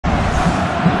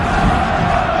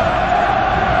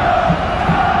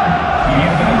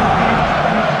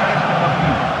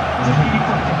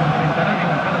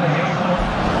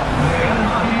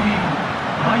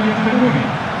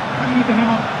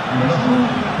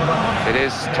It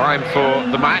is time for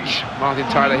the match. Martin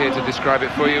Tyler here to describe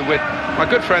it for you with my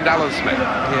good friend Alan Smith.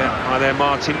 Yeah, hi there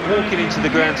Martin. Walking into the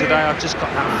ground today, I've just got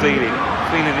that feeling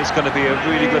it's going to be a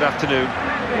really good afternoon.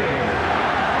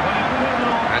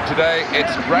 And today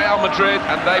it's Real Madrid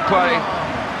and they play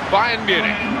Bayern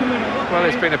Munich. Well,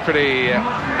 it's been a pretty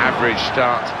average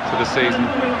start to the season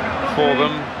for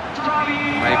them.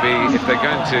 Maybe if they're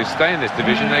going to stay in this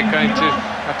division, they're going to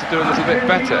have to do a little bit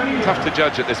better. Tough to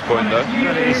judge at this point, though.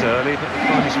 Well, it is early, but the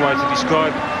finest way to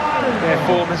describe their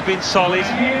form has been solid.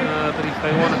 But if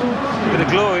they want a bit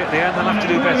of glory at the end, they'll have to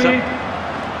do better.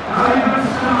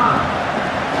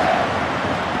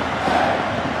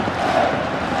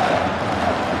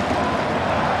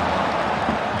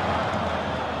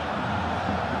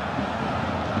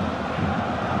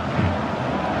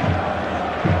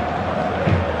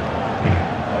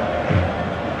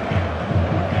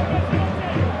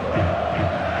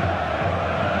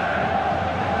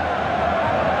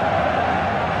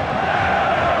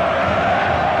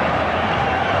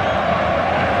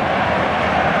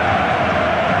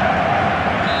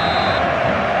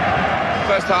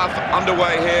 First half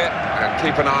underway here, and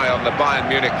keep an eye on the Bayern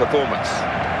Munich performance.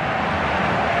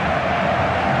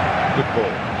 Good ball,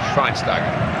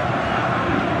 Schweinsteiger.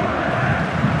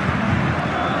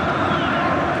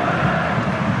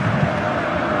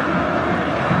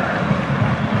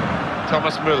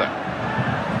 Thomas Müller.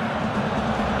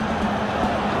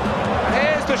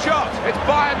 Here's the shot, it's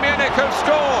Bayern Munich who've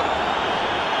scored.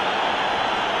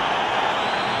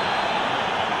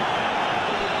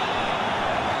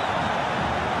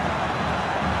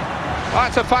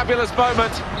 That's a fabulous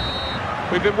moment.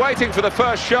 We've been waiting for the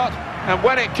first shot, and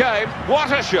when it came,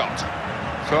 what a shot!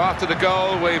 So after the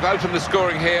goal, we've opened the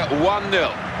scoring here,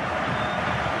 1-0.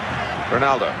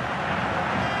 Ronaldo.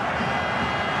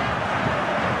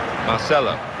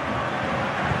 Marcelo.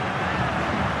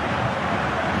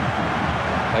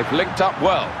 They've linked up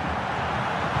well.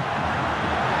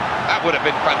 That would have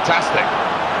been fantastic.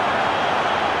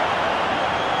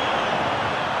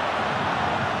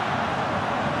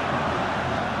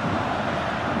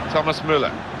 Thomas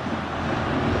Müller.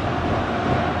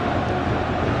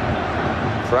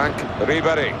 Frank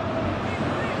Ribéry.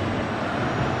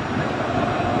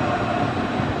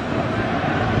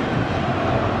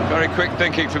 Very quick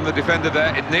thinking from the defender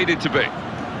there, it needed to be.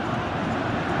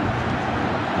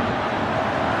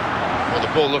 Well,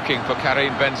 the ball looking for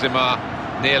Karim Benzema,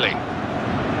 nearly.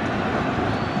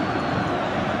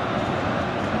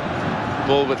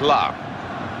 Ball with La.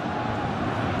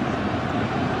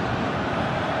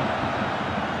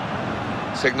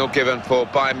 Signal given for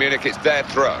Bayern Munich, it's their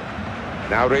throw.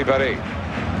 Now Ribéry.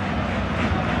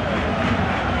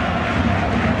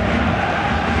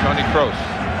 Toni Kroos.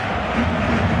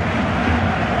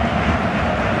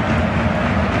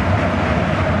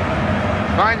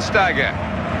 Schweinsteiger.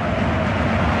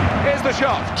 Here's the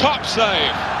shot, top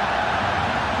save.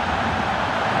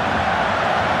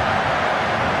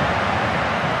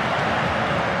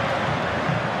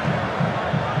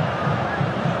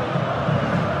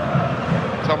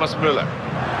 Thomas Müller.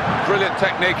 Brilliant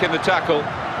technique in the tackle.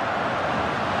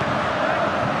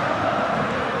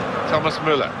 Thomas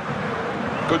Müller.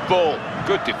 Good ball,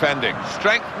 good defending.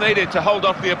 Strength needed to hold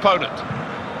off the opponent.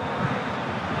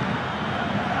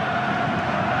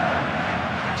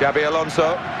 Xabi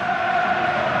Alonso.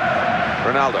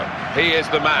 Ronaldo. He is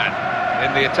the man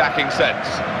in the attacking sense.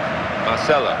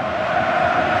 Marcelo.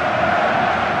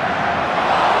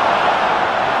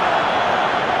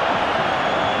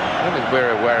 I don't think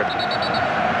we're aware of it.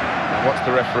 Now, what's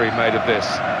the referee made of this?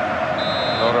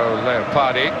 Loro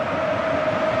Leopardi.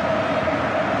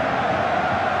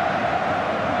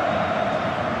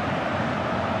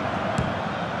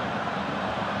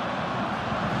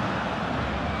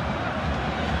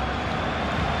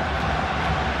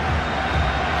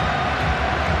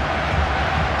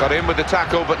 Got in with the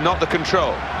tackle, but not the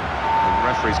control. And the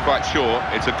referee's quite sure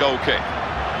it's a goal kick.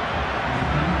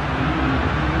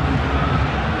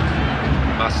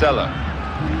 Marcelo.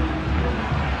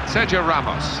 Sergio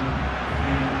Ramos.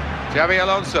 Xabi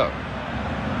Alonso.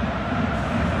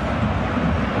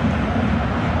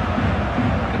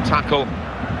 The tackle,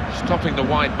 stopping the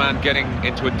wide man getting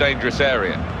into a dangerous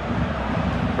area.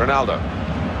 Ronaldo.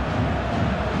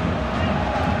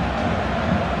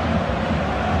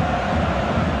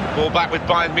 Ball back with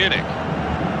Bayern Munich.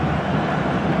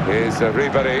 Here's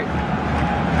Ribéry.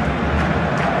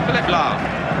 Philipp Lahm.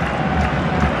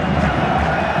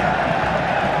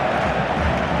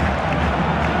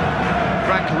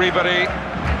 Frank Ribéry.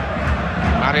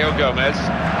 Mario Gomez.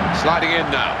 Sliding in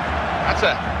now. That's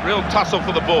a real tussle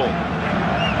for the ball.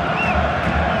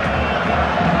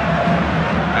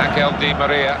 Back Angel Di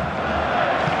Maria.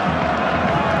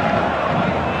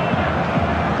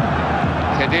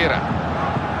 Kedira.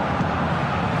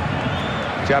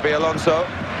 Xabi Alonso.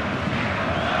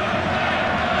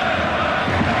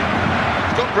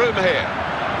 He's got room here.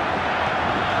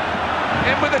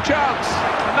 In with a chance.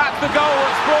 And that's the goal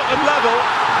that's brought them level.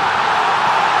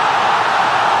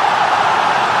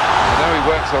 I know he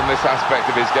works on this aspect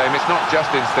of his game. It's not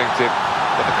just instinctive,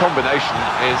 but the combination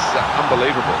is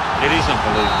unbelievable. It is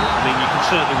unbelievable. I mean, you can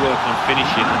certainly work on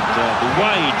finishing, and the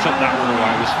way he took that one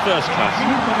away was first class.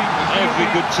 Every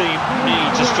good team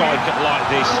needs a striker like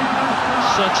this.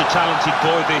 Such a talented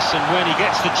boy, this, and when he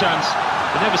gets the chance,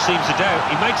 there never seems a doubt.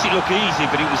 He makes it look easy,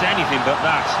 but it was anything but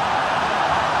that.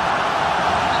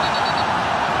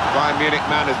 Bayern Munich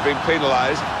man has been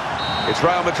penalised. It's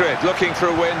Real Madrid looking for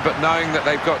a win, but knowing that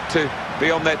they've got to be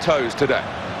on their toes today.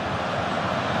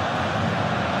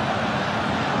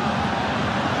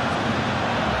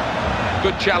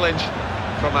 Good challenge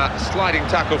from a sliding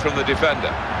tackle from the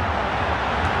defender.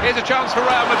 Here's a chance for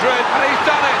Real Madrid, and he's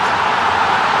done it!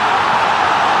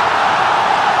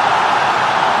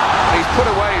 He's put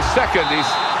away his second, he's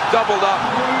doubled up,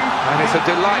 and it's a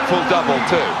delightful double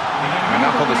too. And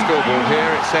up on the scoreboard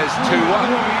here it says 2-1.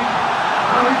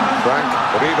 Frank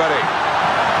Ribéry.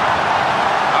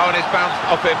 Oh, and it's bounced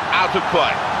off him, out of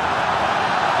play.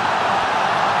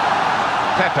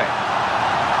 Pepe.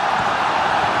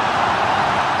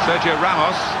 Sergio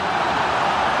Ramos.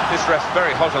 This ref's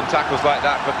very hot on tackles like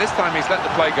that, but this time he's let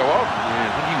the play go on. Yeah,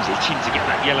 well, he was itching to get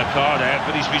that yellow card out,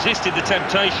 but he's resisted the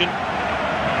temptation.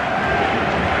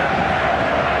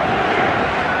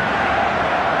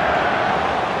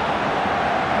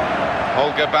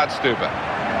 Holger Badstuber.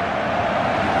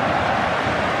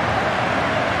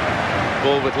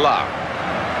 Ball with La.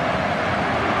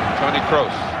 Toni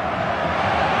Kroos.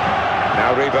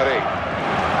 Now Ribéry.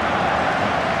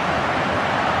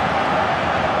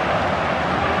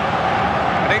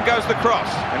 And in goes the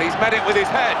cross, and he's met it with his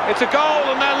head. It's a goal,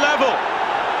 and they're level.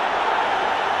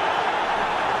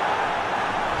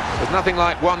 There's nothing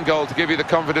like one goal to give you the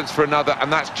confidence for another,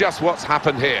 and that's just what's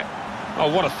happened here. Oh,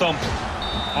 what a thump.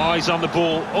 Eyes on the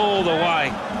ball all the way,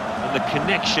 and the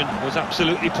connection was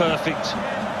absolutely perfect.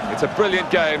 It's a brilliant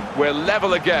game. We're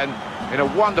level again in a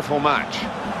wonderful match.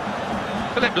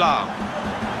 Philipp Lahm.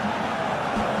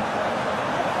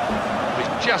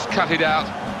 He's just cut it out,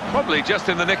 probably just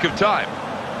in the nick of time.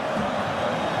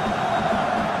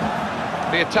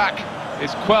 The attack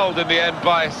is quelled in the end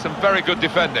by some very good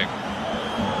defending.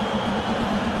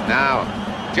 Now,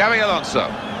 Xabi Alonso.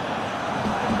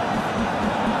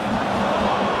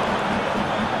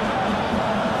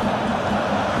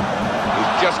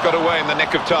 Just got away in the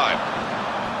nick of time.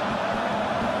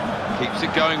 Keeps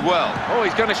it going well. Oh,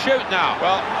 he's going to shoot now.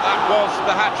 Well, that was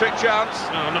the hat-trick chance.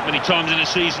 No, not many times in a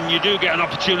season you do get an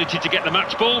opportunity to get the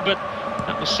match ball, but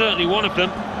that was certainly one of them.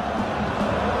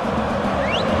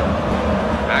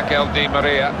 Angel Di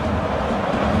Maria.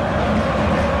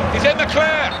 He's in the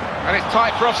clear, and it's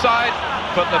tight for offside,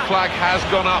 but the flag has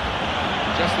gone up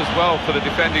just as well for the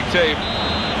defending team.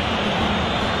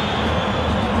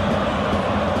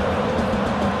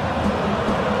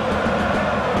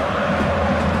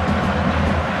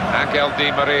 Angel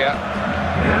Di Maria.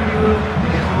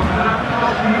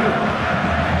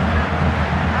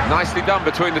 Nicely done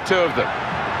between the two of them.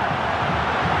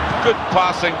 Good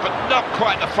passing, but not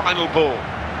quite the final ball.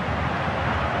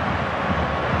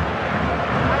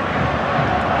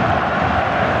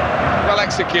 Well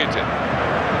executed.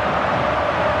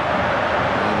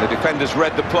 And the defenders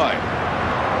read the play.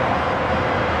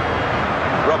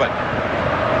 Robin.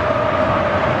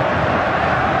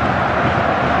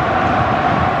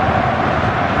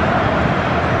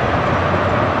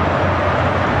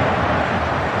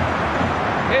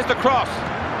 Here's the cross.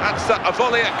 That's a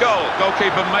volley at goal.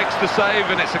 Goalkeeper makes the save,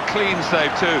 and it's a clean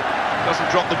save too. Doesn't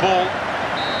drop the ball.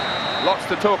 Lots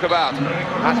to talk about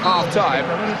at half-time,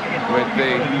 with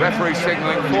the referee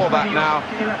signalling for that now,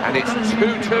 and it's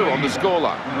 2-2 on the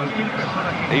scoreline.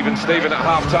 Even Steven at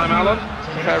half-time, Alan.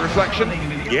 Fair reflection?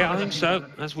 Yeah, I think so.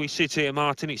 As we sit here,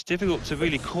 Martin, it's difficult to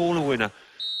really call a winner.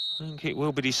 I think it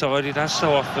will be decided, as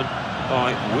so often,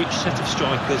 by which set of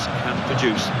strikers can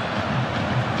produce.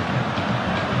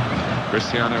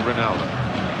 Cristiano Ronaldo.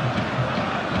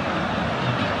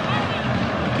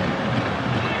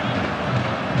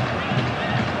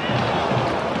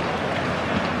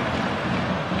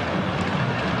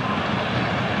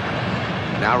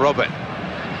 Now Robin.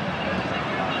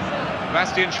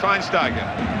 Bastian Schweinsteiger.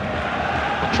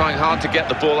 Trying hard to get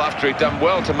the ball after he'd done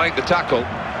well to make the tackle.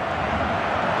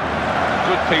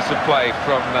 Good piece of play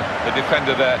from the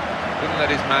defender there. Didn't let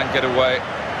his man get away.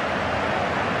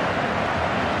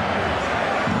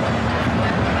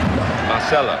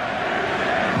 Marcelo.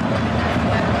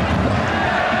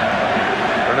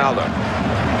 Ronaldo.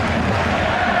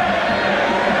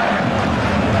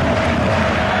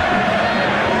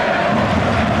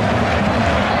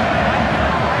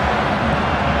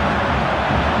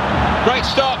 Great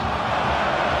stop.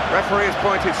 Referee has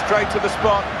pointed straight to the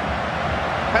spot.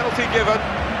 Penalty given.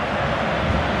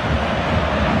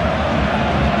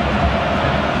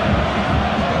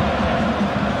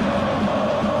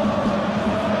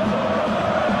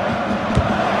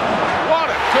 What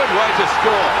a good way to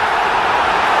score.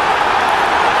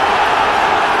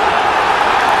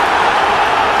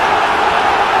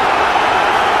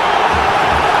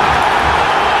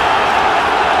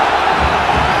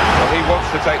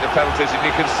 To take the penalties, and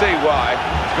you can see why.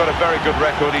 He's got a very good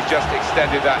record. He's just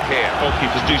extended that here.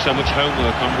 Goalkeepers do so much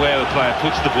homework on where a player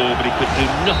puts the ball, but he could do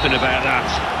nothing about that.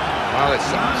 Well, it's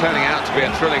turning out to be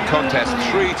a thrilling contest.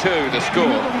 3-2 the score.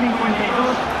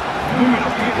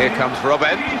 Here comes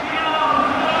Robben.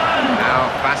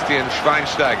 Now Bastian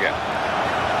Schweinsteiger,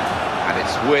 and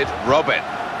it's with Robben.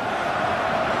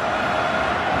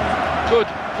 Good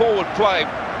forward play.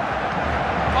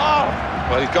 Oh,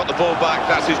 well, he's got the ball back.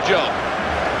 That's his job.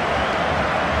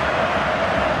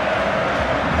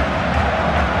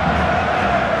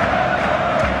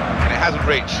 Hasn't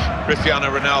reached Cristiano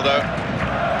Ronaldo.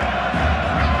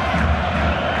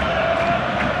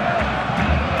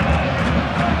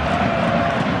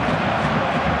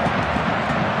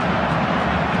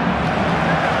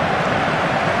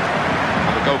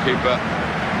 And the goalkeeper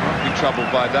won't be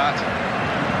troubled by that.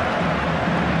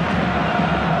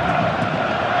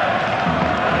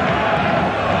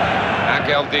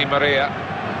 Angel Di Maria.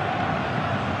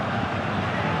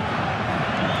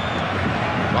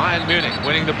 Bayern Munich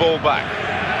winning the ball back.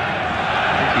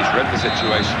 I think he's read the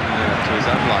situation to his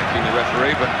own liking, the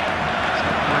referee, but it's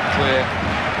not quite clear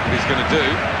what he's going to do.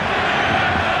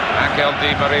 Angel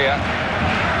Di Maria.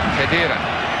 Khedira.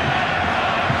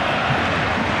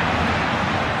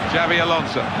 Xavi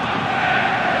Alonso.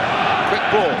 Quick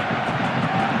ball.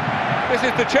 This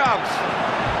is the chance.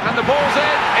 And the ball's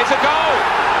in. It's a goal.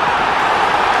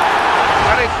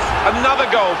 And it's another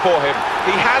goal for him.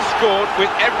 He has scored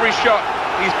with every shot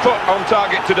he's put on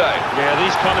target today. Yeah,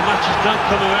 these kind of matches don't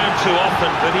come around too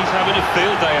often, but he's having a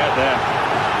field day out there.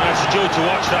 And it's a joy to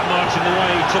watch that, Martin, the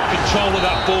way he took control of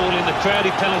that ball in the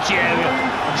crowded penalty area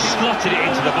and slotted it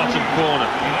into the bottom corner.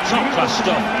 Top-class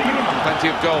stuff. Plenty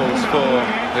of goals for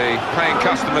the paying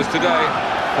customers today.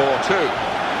 4-2.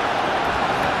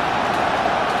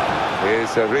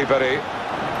 Here's Ribéry.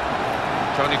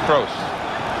 Toni Kroos.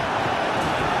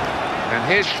 And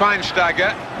here's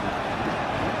Schweinsteiger.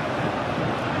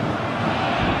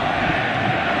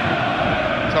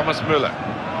 Thomas Müller.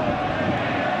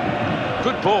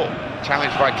 Good ball.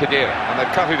 Challenged by Khedira, and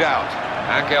they've cut it out.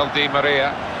 Angel Di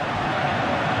Maria.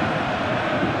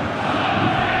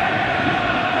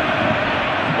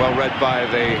 Well read by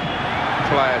the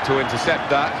player to intercept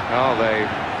that. Oh, they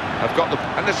have got the...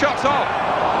 And the shot's on!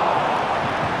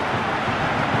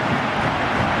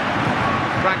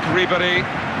 Frank Ribéry.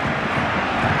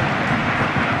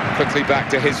 Quickly back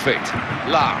to his feet.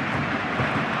 Lahm.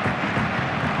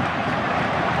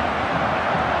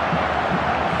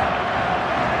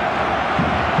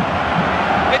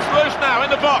 Now in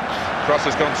the box. Cross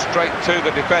has gone straight to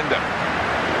the defender.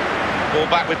 Ball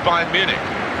back with Bayern Munich.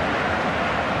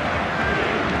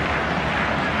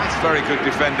 That's very good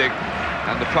defending,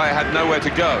 and the player had nowhere to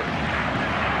go.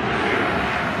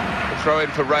 The throw in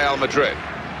for Real Madrid.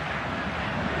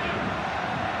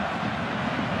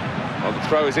 Well, the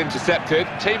throw is intercepted.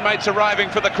 Teammates arriving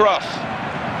for the cross.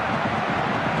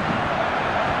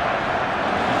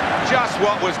 Just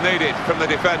what was needed from the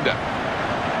defender.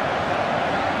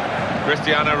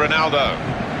 Cristiano Ronaldo.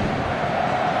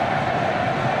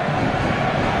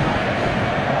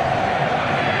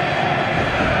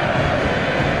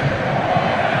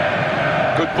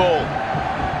 Good ball.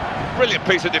 Brilliant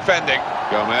piece of defending.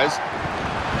 Gomez.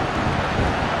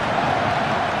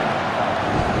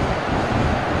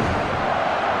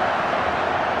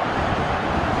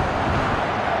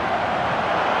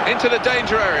 Into the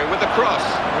danger area with the cross.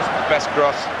 It wasn't the best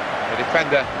cross. The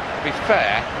defender, to be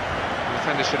fair, the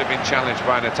defender should have been challenged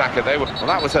by an attacker. Well,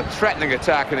 that was a threatening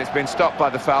attack, and it's been stopped by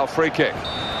the foul. Free kick.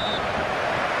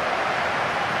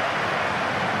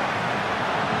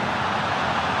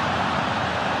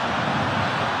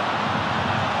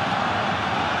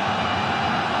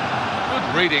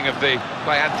 Good reading of the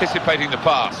play, anticipating the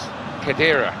pass.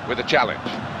 Khedira with a challenge.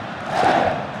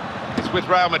 It's with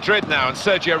Real Madrid now, and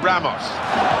Sergio Ramos.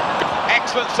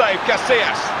 Excellent save,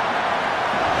 Casillas.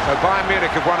 So Bayern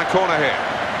Munich have won a corner here.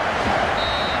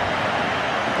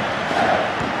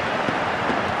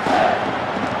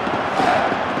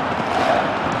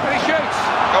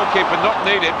 goalkeeper not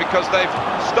needed because they've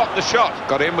stopped the shot.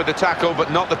 Got in with the tackle,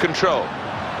 but not the control.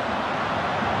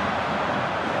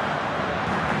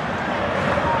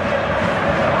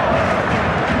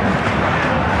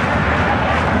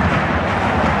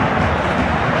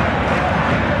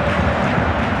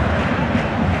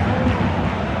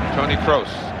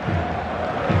 Kroos.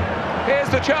 Here's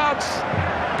the chance,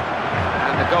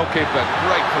 and the goalkeeper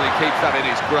gratefully keeps that in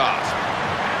his grasp.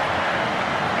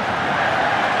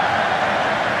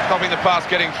 Stopping the pass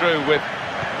getting through with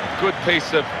a good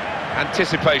piece of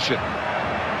anticipation.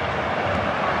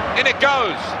 In it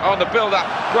goes. On the build-up,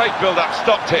 great build-up,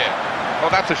 stopped here.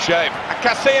 Oh, that's a shame. And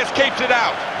Casillas keeps it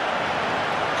out.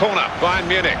 Corner, Bayern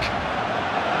Munich.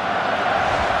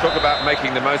 Talk about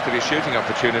making the most of your shooting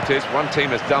opportunities. One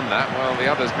team has done that, while the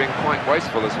other's been quite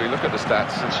wasteful as we look at the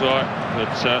stats. That's right,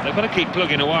 but they've got to keep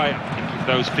plugging away. I think if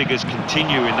those figures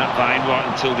continue in that vein right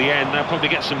until the end, they'll probably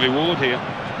get some reward here.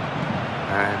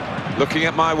 And looking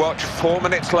at my watch, 4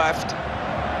 minutes left.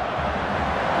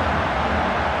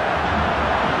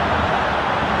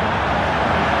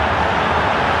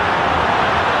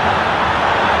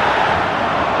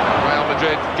 Real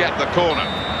Madrid get the corner.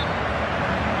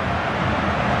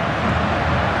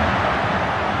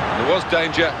 There was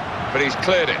danger, but he's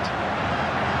cleared it.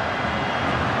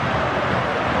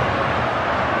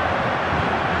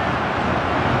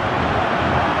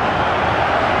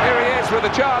 Here he is with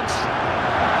a chance.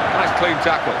 Nice clean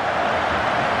tackle.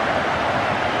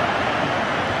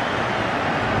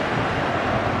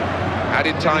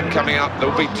 Added time coming up. There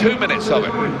will be 2 minutes of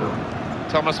it.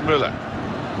 Thomas Müller.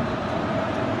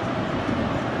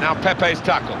 Now Pepe's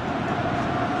tackle.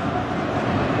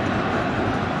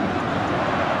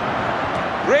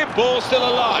 Great ball, still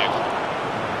alive.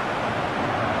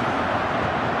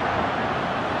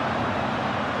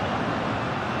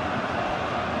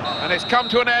 And it's come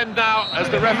to an end now as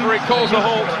the referee calls a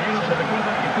halt.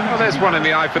 Well, there's one in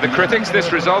the eye for the critics,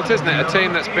 this result, isn't it? A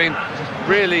team that's been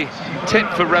really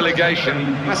tipped for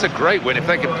relegation. That's a great win. If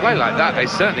they can play like that, they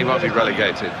certainly won't be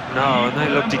relegated. No, and they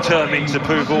look determined to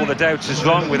prove all the doubters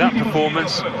wrong with that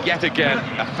performance. Yet again,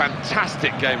 a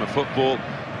fantastic game of football.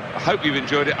 I hope you've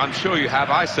enjoyed it. I'm sure you have.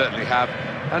 I certainly have.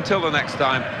 Until the next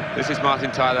time, this is Martin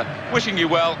Tyler wishing you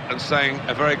well and saying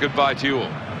a very goodbye to you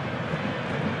all.